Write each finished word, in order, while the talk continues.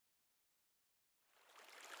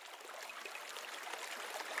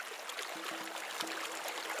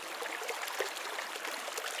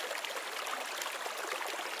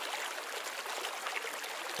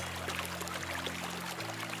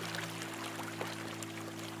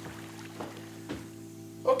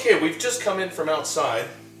Okay, we've just come in from outside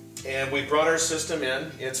and we brought our system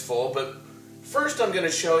in. It's full, but first I'm going to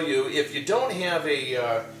show you, if you don't have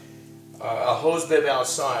a hose bib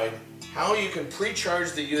outside, how you can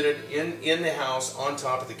pre-charge the unit in the house on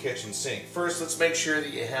top of the kitchen sink. First, let's make sure that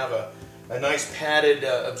you have a nice padded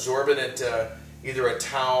absorbent, either a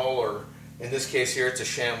towel or in this case here it's a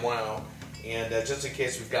ShamWow. And just in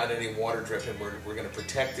case we've got any water dripping, we're going to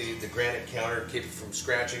protect the granite counter, keep it from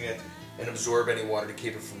scratching it, and absorb any water to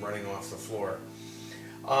keep it from running off the floor.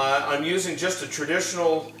 I'm using just a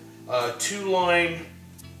traditional two-line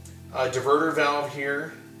diverter valve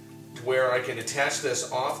here, to where I can attach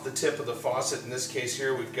this off the tip of the faucet. In this case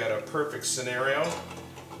here, we've got a perfect scenario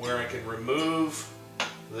where I can remove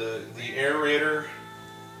the aerator,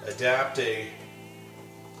 adapt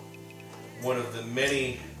one of the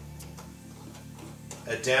many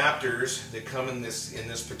adapters that come in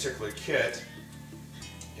this particular kit,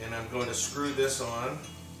 and I'm going to screw this on.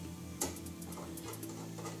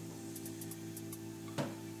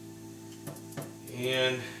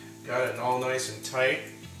 And got it all nice and tight.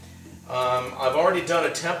 I've already done a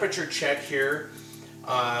temperature check here.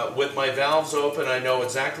 With my valves open, I know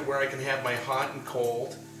exactly where I can have my hot and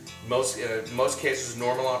cold. Most cases,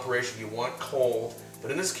 normal operation, you want cold. But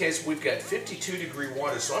in this case, we've got 52-degree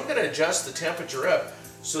water. So I'm going to adjust the temperature up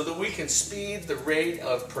so that we can speed the rate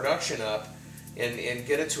of production up and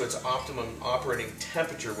get it to its optimum operating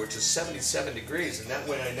temperature, which is 77 degrees. And that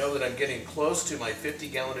way I know that I'm getting close to my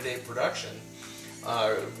 50-gallon-a-day production,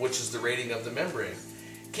 which is the rating of the membrane.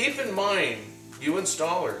 Keep in mind, you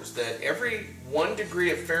installers, that every 1 degree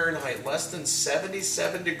of Fahrenheit less than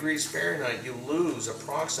 77 degrees Fahrenheit, you lose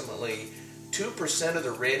approximately 2% of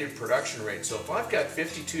the rated production rate. So if I've got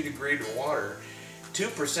 52-degree water,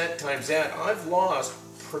 2% times that, I've lost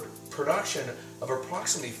production of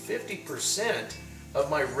approximately 50% of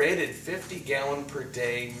my rated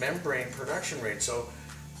 50-gallon-per-day membrane production rate. So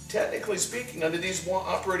technically speaking, under these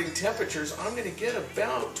operating temperatures, I'm going to get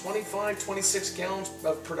about 25, 26 gallons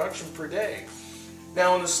of production per day.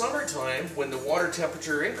 Now in the summertime, when the water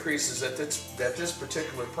temperature increases at this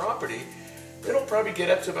particular property, it'll probably get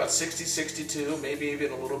up to about 60, 62, maybe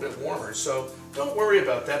even a little bit warmer. So don't worry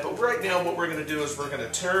about that. But right now what we're going to do is we're going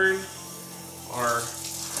to turn our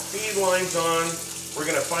feed lines on. We're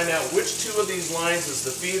going to find out which two of these lines is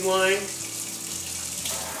the feed line.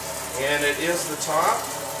 And it is the top.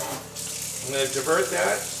 I'm going to divert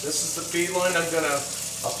that. This is the feed line. I'm going to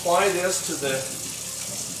apply this to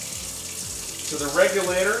the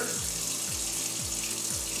regulator.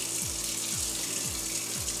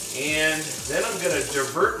 And then I'm going to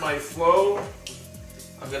divert my flow.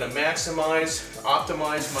 I'm going to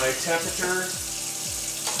optimize my temperature.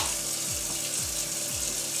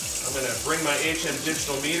 I'm going to bring my HM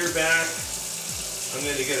digital meter back. I'm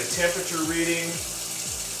going to get a temperature reading.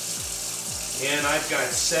 And I've got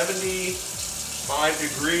 75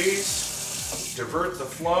 degrees. Divert the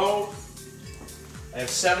flow. I have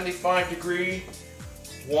 75-degree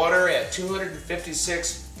water at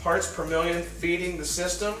 256 parts per million feeding the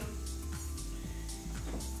system.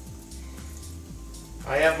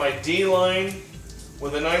 I have my D line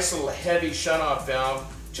with a nice little heavy shutoff valve,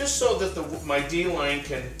 just so that my D line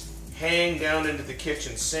can hang down into the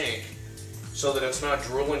kitchen sink so that it's not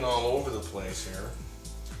drooling all over the place here.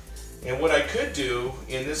 And what I could do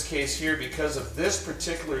in this case here, because of this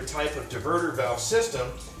particular type of diverter valve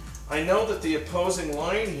system, I know that the opposing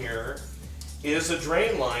line here is a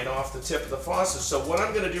drain line off the tip of the faucet. So what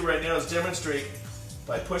I'm going to do right now is demonstrate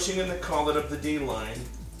by pushing in the collet of the D line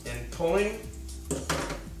and pulling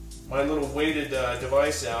my little weighted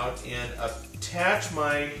device out and attach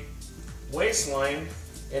my waistline.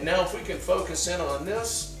 And now if we can focus in on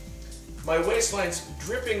this, my waistline's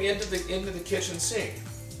dripping into the kitchen sink.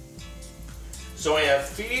 So I have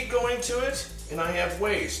feed going to it and I have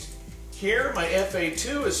waste. Here my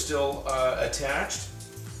FA2 is still attached.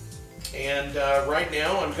 And right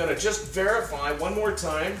now I'm going to just verify one more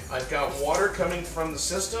time. I've got water coming from the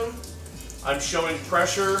system. I'm showing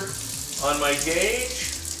pressure on my gauge.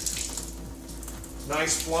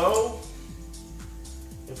 Nice flow.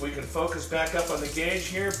 If we can focus back up on the gauge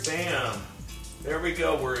here, bam. There we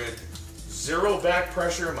go. We're at zero back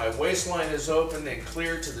pressure. My waistline is open and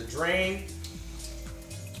clear to the drain.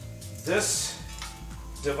 This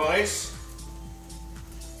device,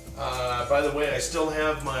 by the way, I still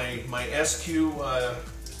have my SQ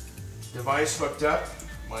device hooked up,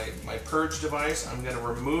 my purge device. I'm going to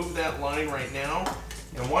remove that line right now.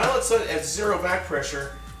 And while it's at zero back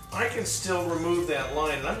pressure, I can still remove that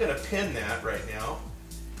line. And I'm going to pin that right now.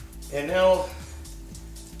 And now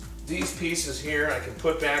these pieces here I can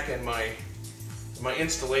put back in my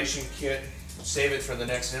installation kit. save it for the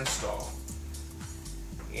next install.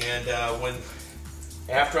 And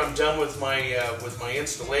after I'm done with my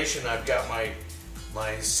installation, I've got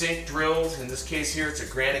my sink drilled. In this case here, it's a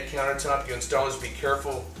granite countertop. You installers, be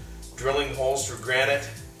careful drilling holes through granite.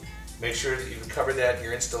 Make sure that you cover that in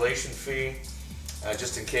your installation fee.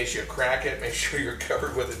 Just in case you crack it, make sure you're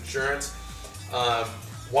covered with insurance.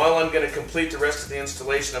 While I'm going to complete the rest of the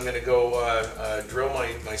installation, I'm going to go drill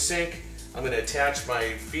my sink. I'm going to attach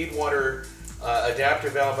my feed water adapter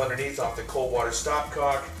valve underneath off the cold water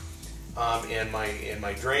stopcock and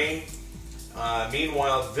my drain.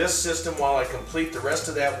 Meanwhile, this system, while I complete the rest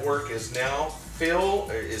of that work, is now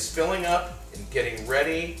filling up and getting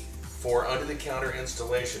ready for under-the-counter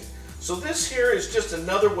installation. So this here is just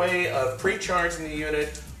another way of pre-charging the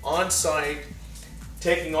unit on site,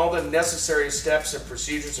 taking all the necessary steps and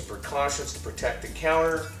procedures and precautions to protect the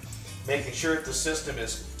counter, making sure that the system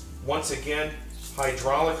is, once again,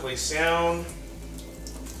 hydraulically sound.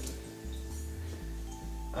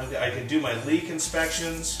 I can do my leak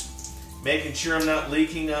inspections, making sure I'm not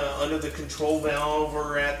leaking under the control valve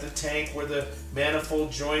or at the tank where the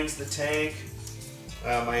manifold joins the tank.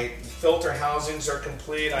 My filter housings are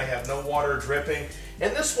complete. I have no water dripping.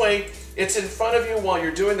 And this way, it's in front of you while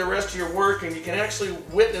you're doing the rest of your work, and you can actually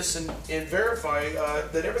witness and verify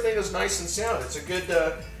that everything is nice and sound. It's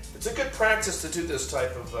a good practice to do this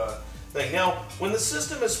type of thing. Now, when the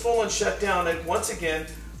system is full and shut down, and once again,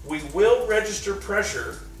 we will register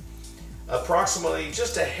pressure approximately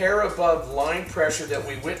just a hair above line pressure that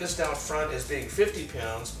we witnessed out front as being 50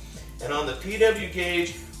 pounds. And on the PW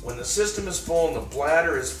gauge, when the system is full and the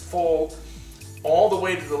bladder is full all the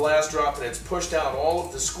way to the last drop and it's pushed out all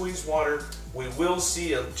of the squeeze water, we will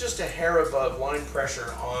see just a hair above line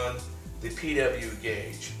pressure on the PW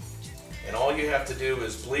gauge. And all you have to do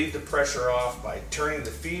is bleed the pressure off by turning the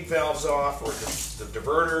feed valves off or the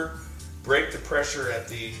diverter, break the pressure at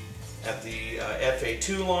the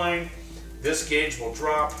FA2 line. This gauge will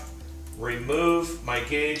drop, remove my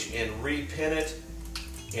gauge and repin it,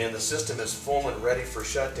 and the system is full and ready for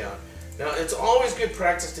shutdown. Now, it's always good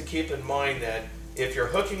practice to keep in mind that if you're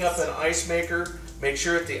hooking up an ice maker, make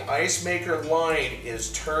sure that the ice maker line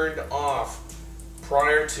is turned off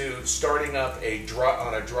prior to starting up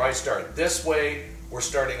on a dry start. This way, we're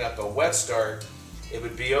starting up a wet start. It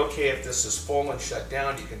would be okay if this is full and shut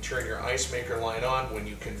down. You can turn your ice maker line on when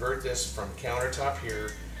you convert this from countertop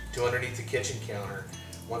here to underneath the kitchen counter.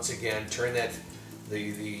 Once again, turn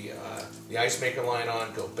the ice maker line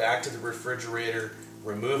on, go back to the refrigerator,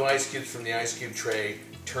 remove ice cubes from the ice cube tray,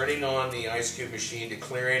 turning on the ice cube machine to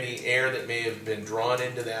clear any air that may have been drawn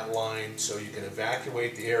into that line so you can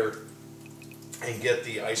evacuate the air and get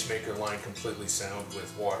the ice maker line completely sound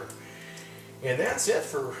with water. And that's it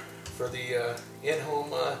for the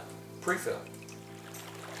in-home pre-fill.